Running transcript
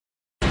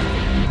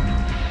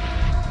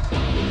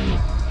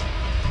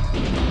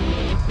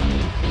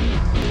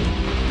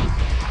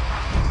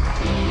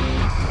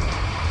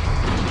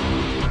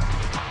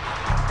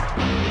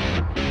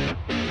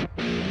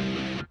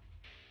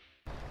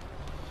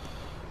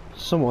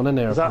Someone in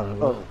here Is that?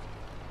 apparently. Oh.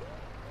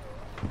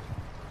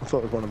 I thought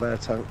it was one of their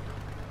tanks.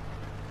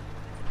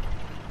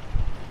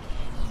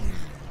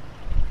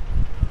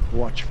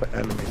 Watch for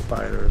enemy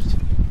fighters.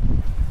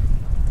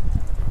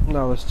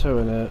 No, there's two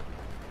in it.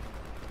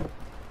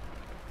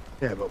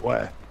 Yeah, but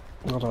where?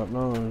 I don't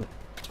know.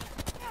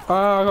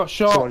 Ah, I got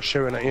shot. Someone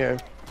shooting at you.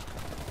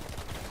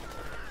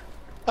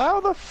 How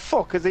the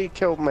fuck has he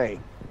killed me?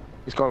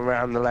 He's gone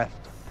around the left.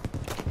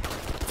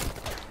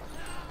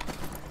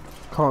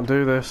 Can't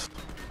do this.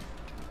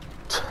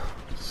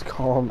 Just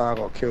can't. I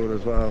got killed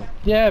as well.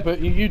 Yeah, but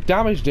you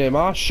damaged him.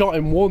 I shot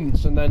him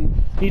once, and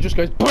then he just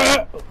goes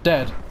 "Brr!"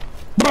 Dead,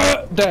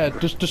 "Brr!" Dead.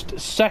 Just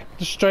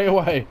straight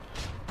away.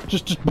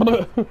 Just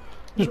 "Brr!"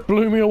 Just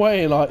blew me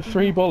away in like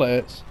 3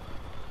 bullets.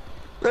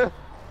 That's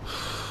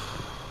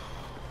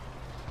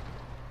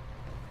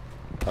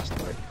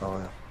the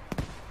fire.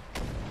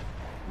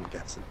 I'm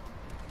guessing.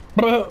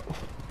 "Brr!"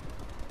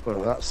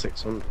 Well, that's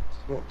 600.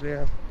 What do you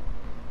have?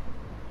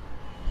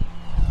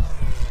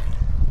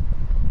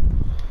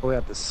 Oh, we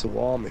had the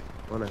Swami,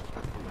 wasn't it?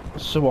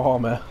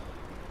 Suwame.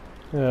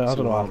 Yeah, I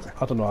don't know. Suwame.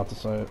 I don't know how to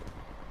say it.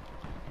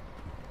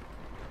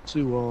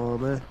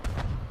 Swami.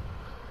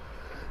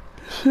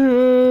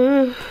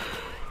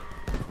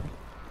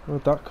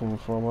 Where'd that come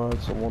from? I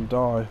heard someone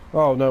die.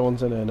 Oh, no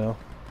one's in here now.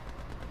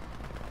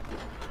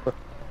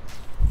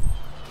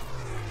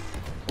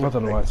 I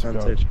don't know where to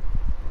go.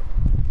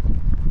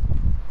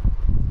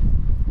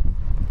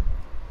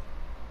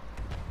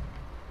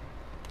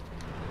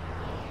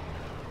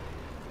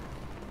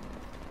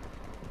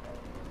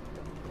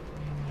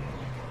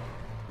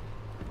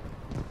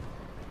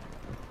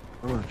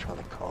 I'm gonna try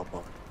the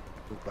carbine.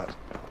 But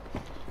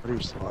I do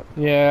like.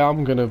 Yeah,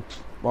 I'm gonna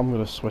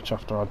switch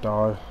after I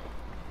die.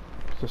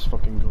 This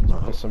fucking gun's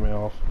pissing me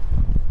off.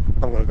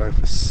 I'm gonna go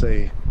for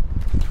C.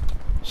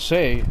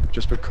 C?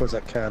 Just because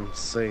I can.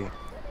 C.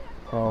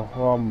 Oh,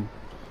 well,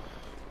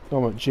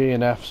 I'm at G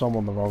and F, so I'm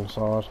on the wrong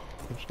side.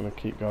 I'm just gonna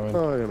keep going.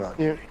 Oh, you're not.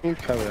 You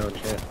carry on,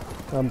 yeah.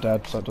 I'm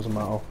dead, so it doesn't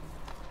matter.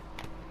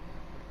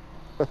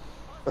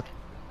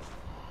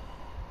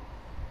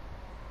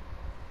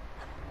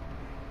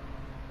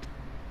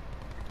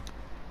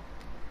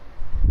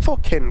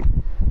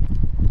 Fucking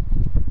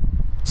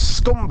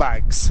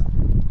scumbags.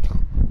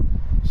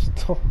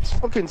 Stop.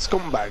 Fucking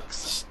scumbags.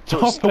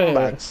 Stop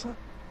Scumbags.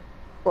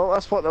 Well,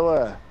 that's what they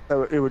were.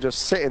 They were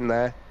just sitting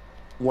there,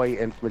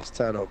 waiting for me to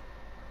turn up.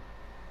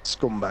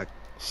 Scumbag.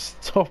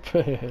 Stop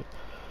it.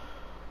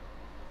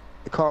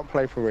 They can't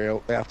play for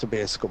real. They have to be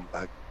a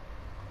scumbag.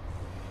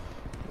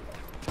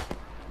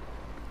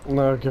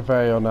 No,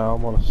 Gaveo now,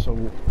 I'm on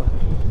assault.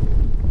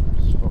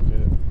 Just fuck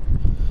it.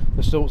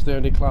 Assault's the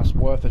only class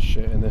worth a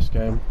shit in this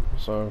game,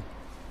 so...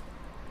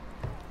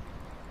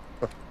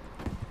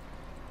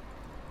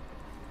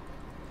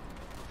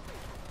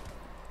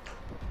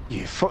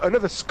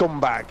 Another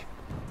scumbag.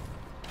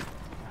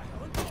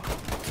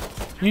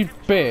 You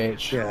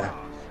bitch. Yeah.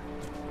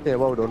 Yeah,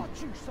 well done.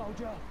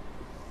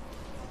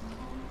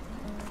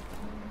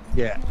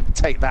 Yeah,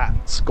 take that,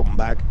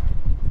 scumbag.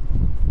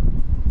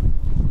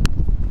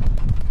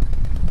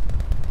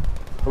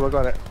 Oh, I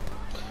got it.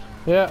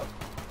 Yeah.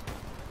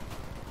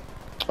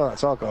 Oh,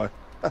 that's our guy.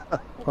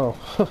 Oh.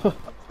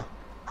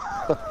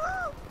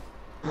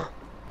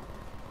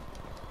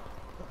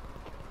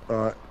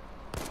 Alright.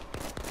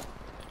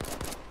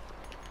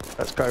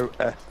 Let's go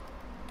F.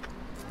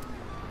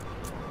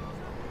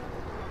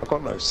 I've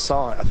got no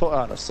sight. I thought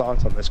I had a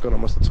sight on this gun. I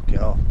must have took it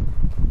off.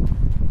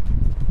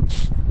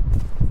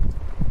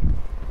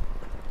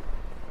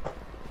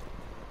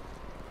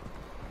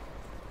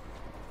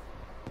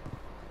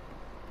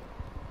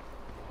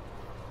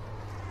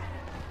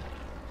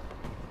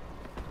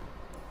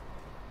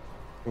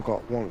 I've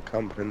got one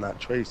camping in that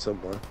tree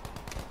somewhere.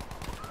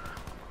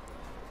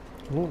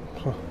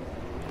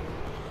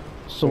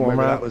 Someone maybe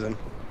ran. that was him.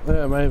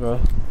 Yeah, maybe.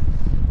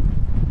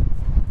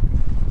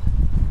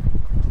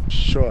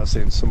 Sure, I've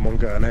seen someone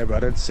go in here, but I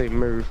didn't see him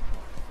move.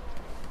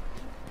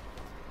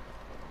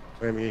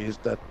 Maybe he's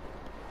dead.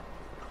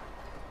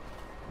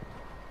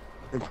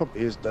 He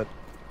probably is dead.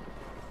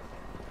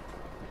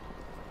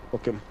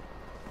 Fuck him.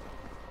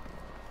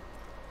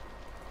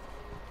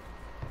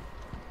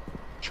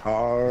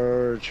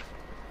 Charge.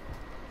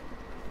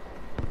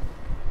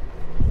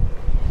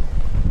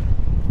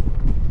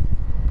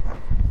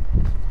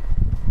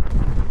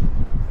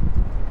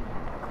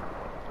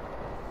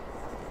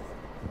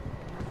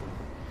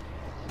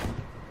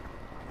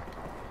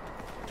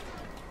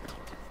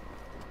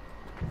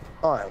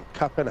 I am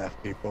capping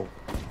F, people.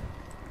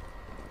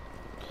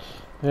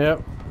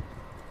 Yep.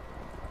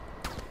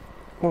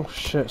 Oh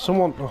shit,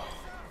 someone... Oh.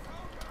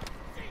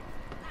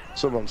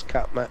 Someone's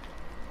capped me.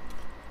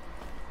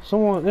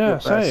 Someone, yeah,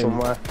 Up there same.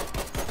 somewhere.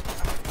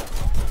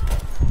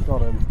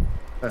 Got him.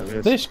 There he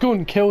is. This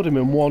gun killed him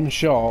in 1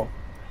 shot.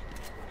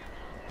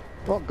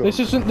 What gun? This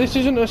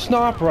isn't a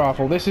sniper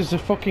rifle, this is a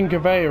fucking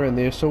Gavea in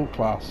the assault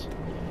class.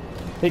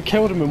 It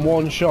killed him in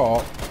 1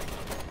 shot.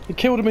 It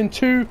killed him in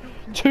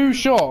two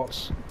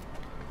shots.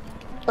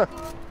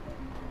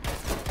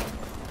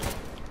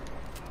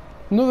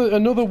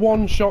 Another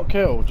one-shot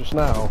kill just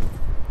now.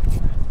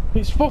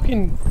 It's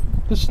fucking...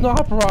 The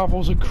sniper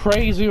rifles are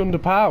crazy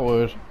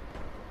underpowered.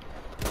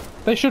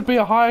 They should be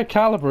a higher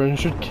caliber and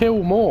should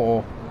kill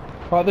more.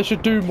 Like, they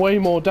should do way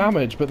more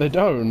damage, but they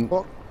don't.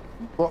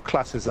 What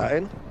class is that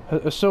in?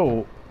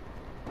 Assault.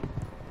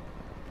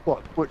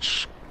 What?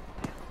 Which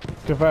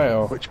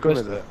Gavale. Which gun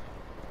is it?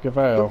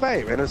 Gavale.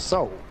 Gavale in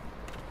assault?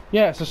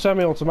 Yeah, it's a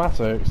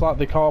semi-automatic. It's like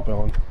the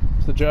carbine.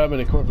 It's the German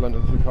equivalent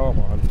of the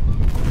carbine.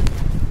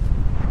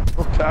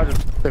 Okay, I've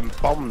just been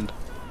bombed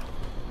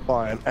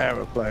by an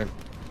aeroplane.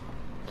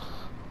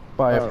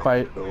 By a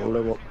fighter.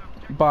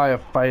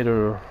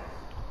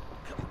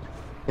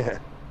 Yeah,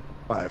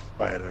 by a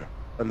fighter.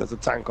 And there's a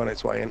tank on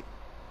its way in.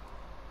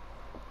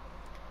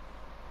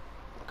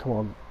 Come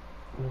on,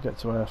 let me get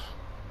to F.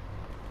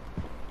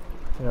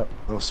 Yep.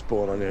 I'll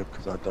spawn on you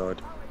because I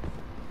died.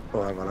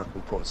 Oh, hang on, I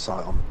can put a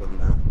sight on the gun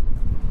now.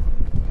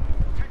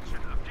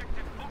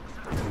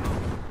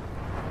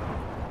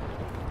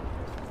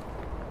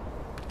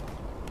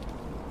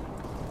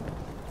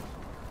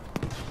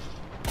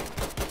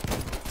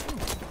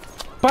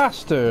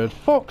 Bastard!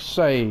 Fuck's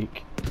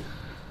sake!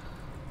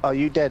 Are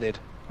you deaded?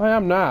 I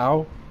am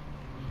now.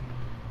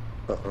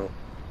 Uh-oh.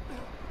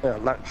 Yeah,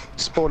 like,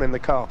 spawn in the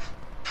car.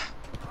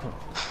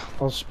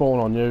 I'll spawn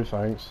on you,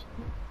 thanks.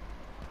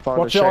 Find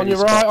Watch it on your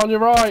right, on your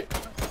right!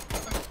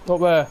 Up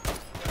there.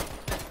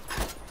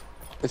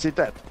 Is he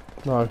dead?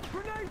 No.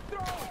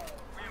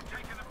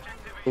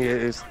 He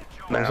is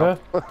now. Is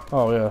there?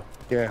 Oh, yeah.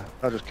 Yeah,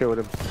 I just killed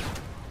him.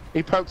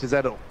 He poked his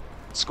head up.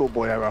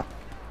 Schoolboy error.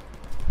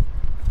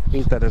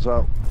 He's dead as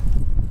well.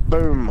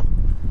 Boom.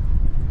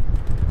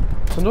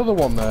 There's another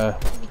one there.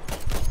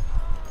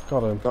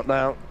 Got him. Not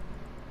now.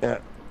 Yeah.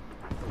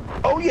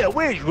 Oh yeah,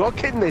 we're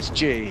rocking this,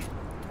 G.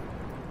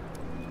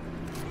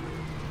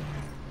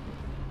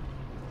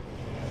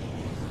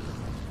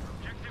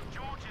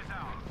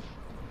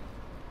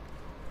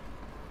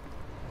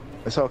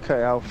 It's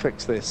okay, I'll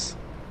fix this.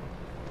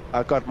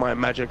 I got my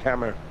magic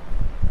hammer.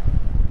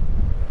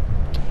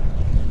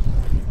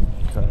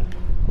 Okay.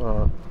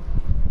 Alright.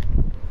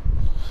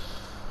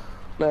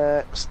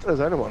 Next, there's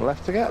only one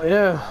left to get.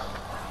 Yeah.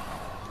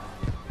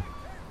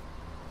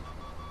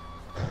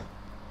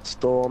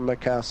 Storm the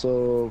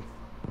castle.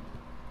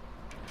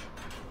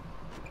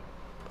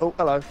 Oh,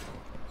 hello.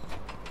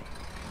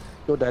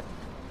 You're dead.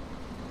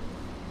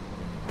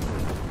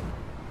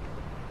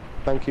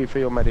 Thank you for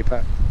your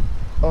medipack.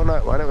 Oh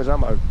no, well, it was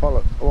ammo.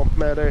 Follow. I want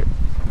medic.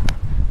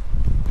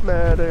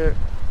 Medic.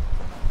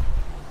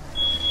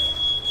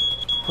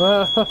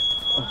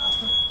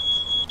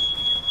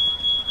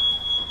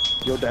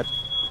 You're dead.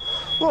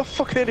 What a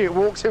fucking idiot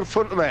walks in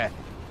front of me?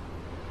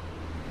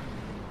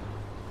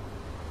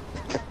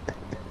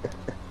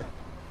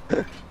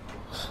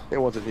 It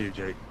wasn't you,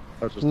 Jake.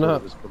 I just thought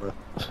it was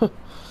gonna.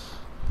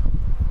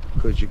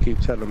 Because you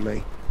keep telling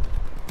me.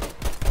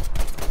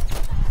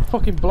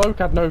 Fucking bloke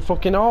had no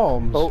fucking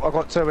arms. Oh, I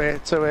got two here,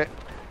 two here.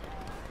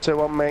 Two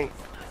on me.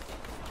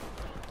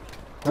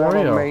 Where One are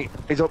on you? me.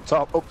 He's up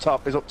top,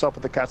 he's up top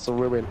of the castle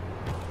ruin.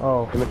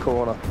 Oh, In the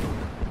corner.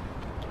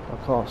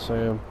 I can't see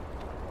him.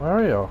 Where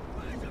are you?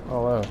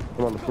 Oh, there.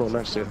 I'm on the floor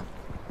next to you.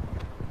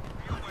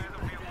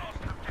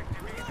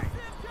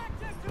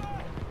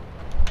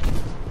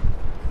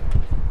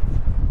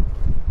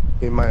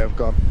 He may have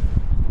gone.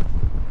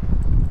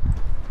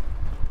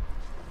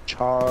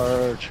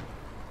 Charge.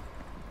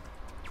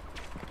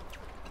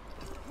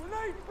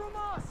 Grenade from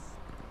us!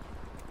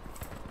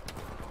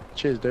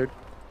 Cheers, dude.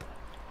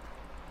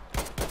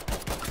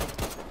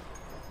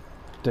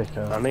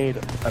 Dickhead. I need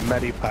a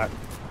medipack.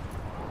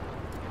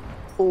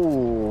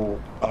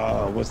 Ooh,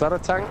 was that a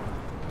tank?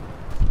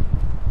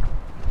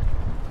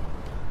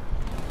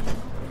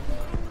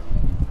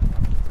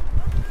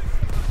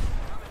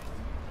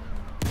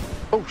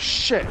 Oh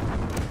shit!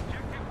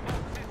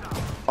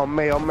 On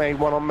me,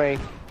 one on me.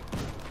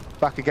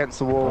 Back against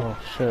the wall. Oh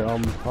shit,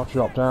 I've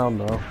dropped down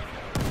now.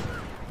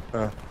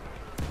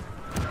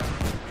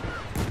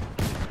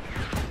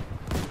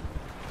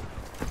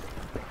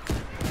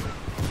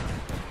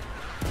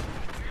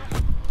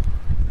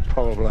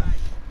 Probably.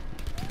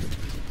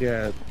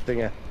 Yeah,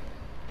 dinger.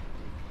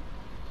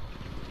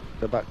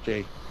 Go back,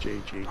 G. G.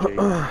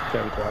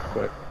 Going quite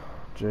quick.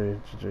 G.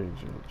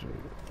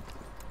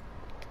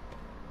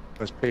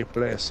 There's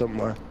people here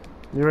somewhere.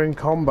 You're in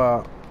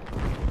combat.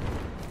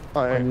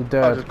 And you're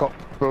dead. I just got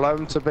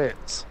blown to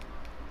bits.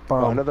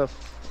 Bam. Oh, another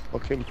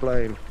fucking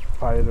plane.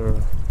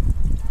 Fighter.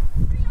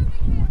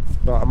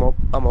 Right, I'm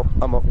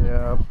up.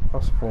 Yeah, I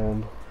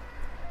spawned.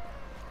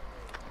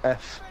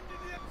 F.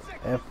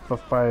 F for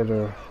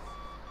fighter.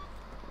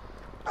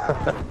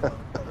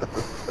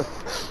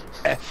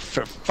 F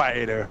for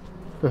fighter.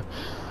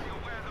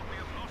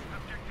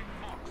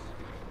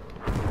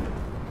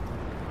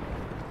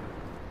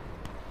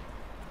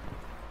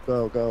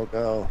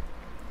 Go.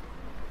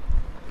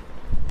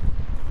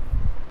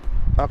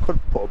 I could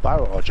put a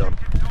barrage on.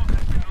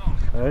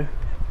 Hey?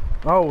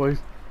 Oh, a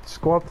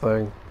squad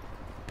thing.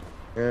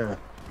 Yeah.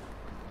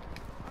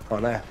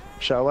 On F.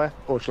 shall we?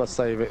 Or shall I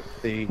save it?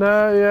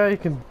 No, yeah, you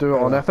can do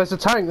it on F. There's a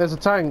tank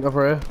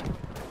over here.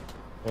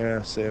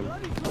 Yeah, see him.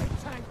 Bloody great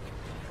tank.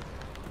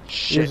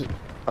 Shit, Is-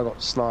 I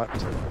got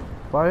sniped.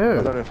 By I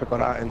who? don't know if I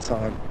got out in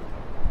time.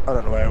 I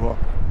don't know where it was.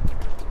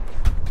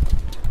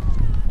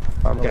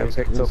 I'm getting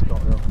picked up.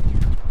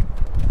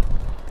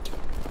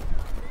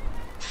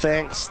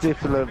 Thanks,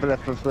 Stifler.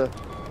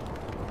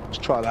 Let's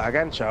try that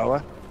again, shall we?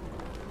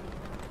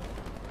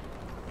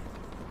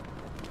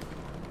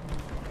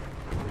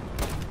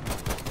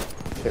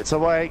 It's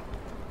away.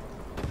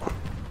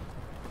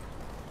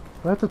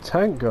 Where'd the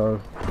tank go?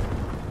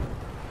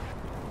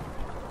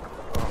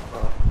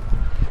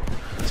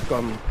 It's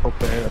gone up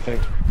there, I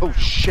think. Oh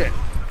shit!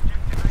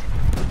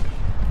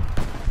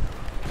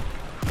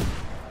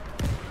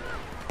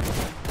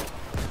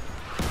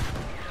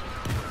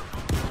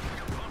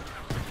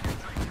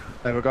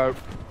 There we go.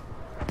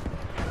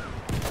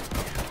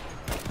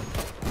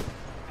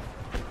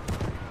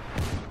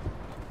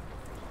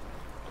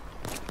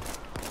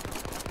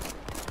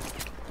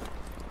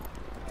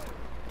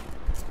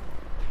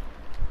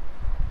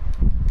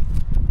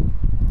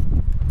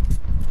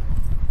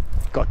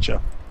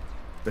 Gotcha,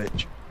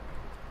 bitch.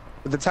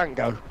 Where'd the tank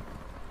go?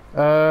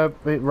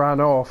 It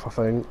ran off, I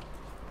think.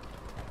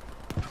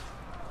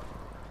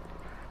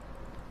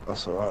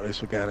 That's alright, at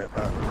least we're getting it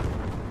back.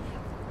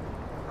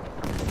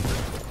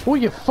 Oh,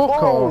 you fuck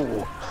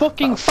off!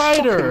 Fucking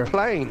fighter! Fucking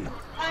plane!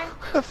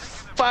 A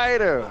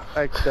fighter!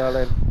 Thanks,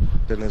 darling.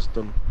 Dinner's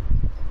done.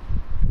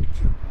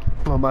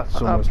 Oh, that's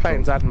That almost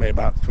plane's done. had me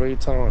about 3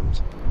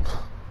 times.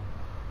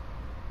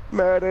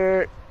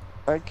 Medic!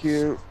 Thank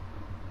you.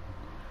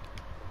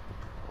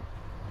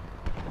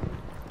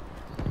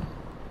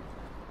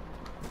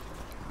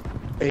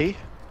 E?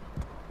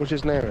 Which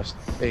is nearest?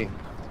 E.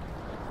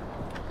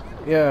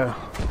 Yeah.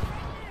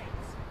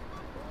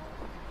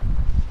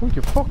 Oh,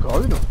 you fuck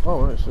off!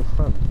 Oh, it's a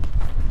friend.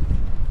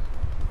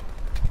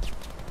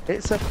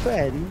 It's a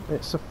friend.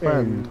 It's a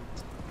friend.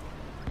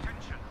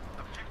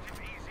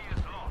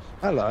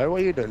 Hello,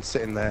 what are you doing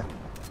sitting there?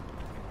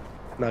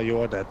 No, you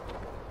are dead.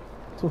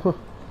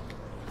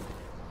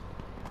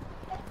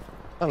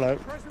 Hello.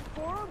 Present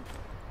for him?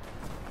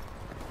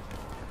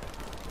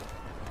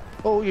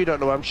 Oh, you don't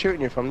know where I'm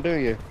shooting you from, do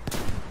you?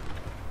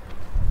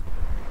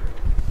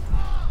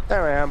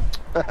 There I am.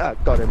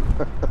 Got him.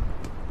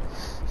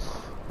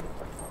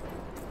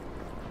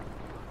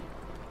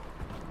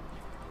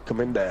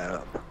 Coming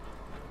down.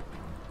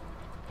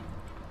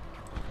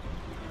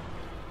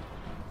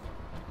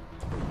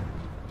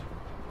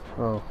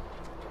 Oh.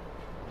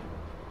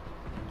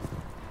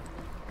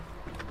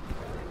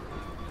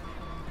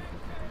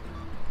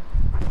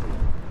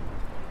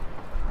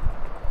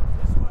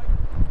 This way.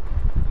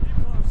 Keep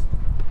close.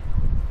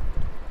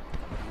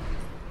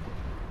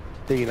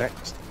 D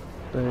next.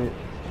 D.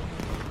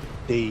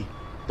 D.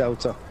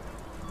 Delta.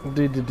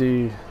 D.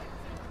 D.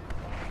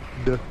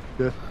 D.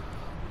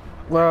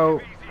 Well,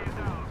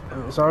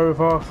 it's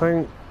over, I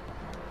think.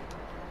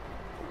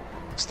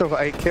 Still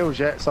got 8 kills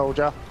yet,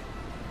 soldier.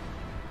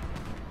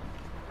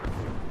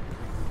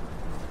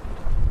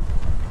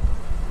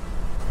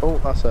 Oh,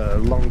 that's a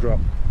long drop.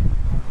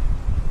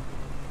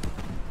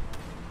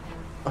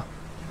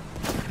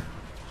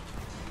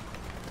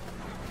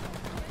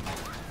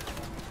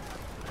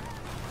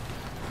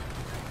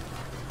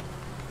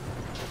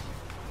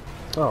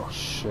 Oh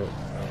shit.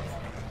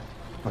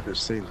 I could have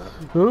seen that.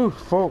 Ooh,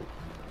 fuck.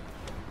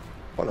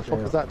 What the fuck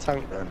Yeah. is that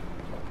tank then?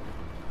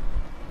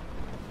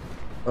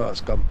 Oh,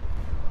 it's gone.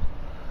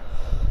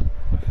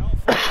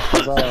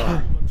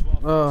 Huzzah.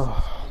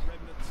 Oh.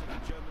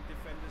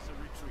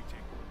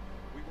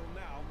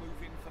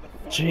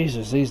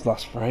 Jesus, these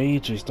last for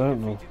ages,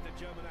 don't they?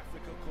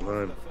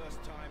 Right.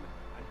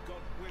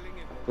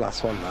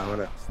 Last one now,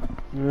 isn't it?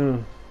 Yeah.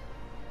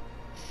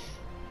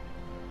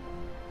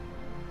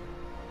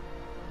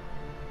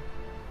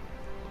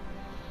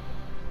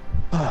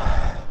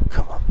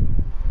 Come on.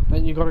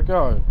 Then you gotta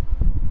go.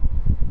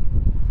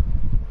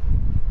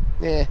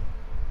 Yeah.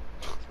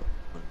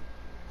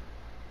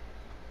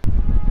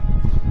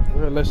 I'm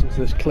gonna listen to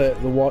this clip,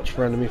 the watch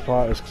for enemy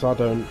fighters, because I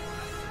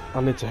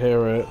need to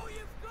hear it.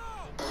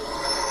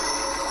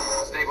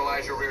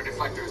 Stabilize your rear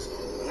deflectors.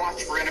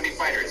 Watch for enemy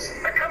fighters.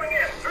 They're coming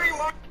in.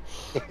 3-1.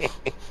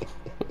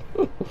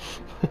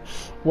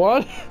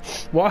 What?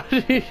 Why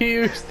did he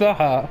use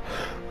that?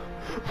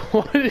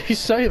 Why did he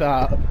say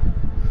that?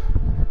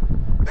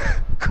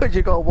 Because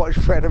you got to watch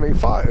for enemy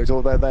fighters,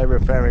 although they're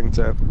referring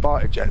to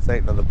fighter jets,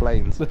 ain't they? The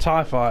planes. The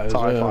TIE fighters.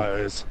 TIE yeah.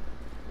 fighters.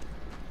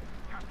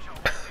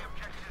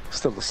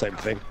 Still the same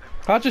thing.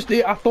 I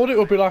thought it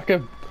would be like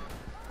a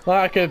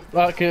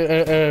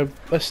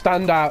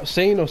standout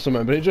scene or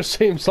something, but it just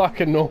seems like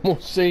a normal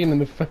scene in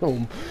the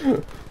film.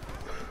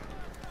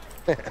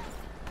 He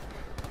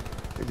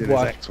did his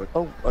Watch. X-wing.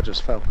 Oh, I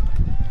just fell.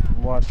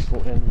 Watch for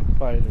enemy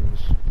fighters.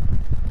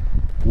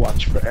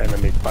 Watch for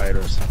enemy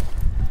fighters.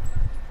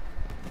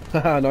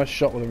 Haha, nice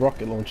shot with a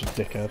rocket launcher,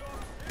 dickhead.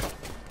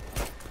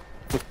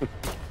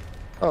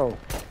 Oh.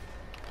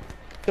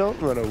 Don't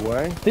run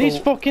away. These Oh,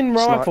 fucking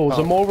snipe- rifles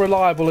oh. are more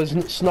reliable as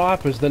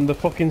snipers than the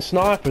fucking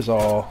snipers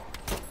are.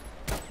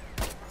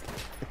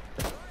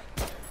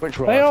 Which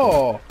They rifle?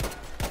 are.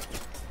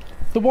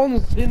 The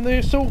ones in the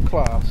assault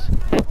class.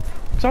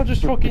 Cause I've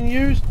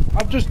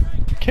just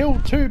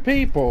killed 2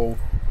 people.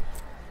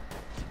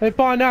 Hey,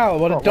 by now I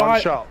would have What, one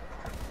died. shot.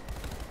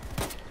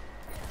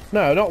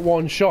 No, not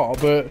one shot,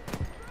 but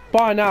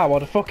by now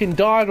I'd have fucking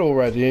died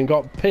already and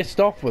got pissed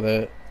off with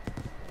it.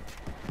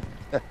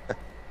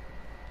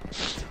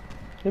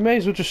 You may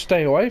as well just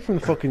stay away from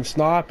the fucking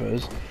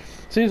snipers.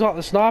 Seems like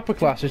the sniper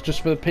class is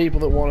just for the people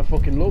that want to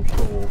fucking look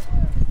cool.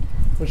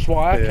 Which is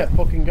why I kept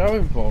fucking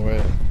going for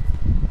it.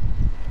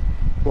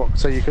 What?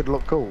 So you could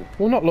look cool?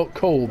 Well, not look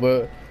cool,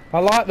 but I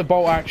like the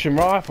bolt action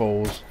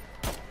rifles.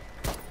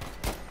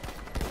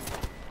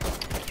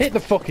 Hit the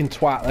fucking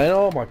twat then,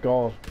 oh my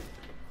god.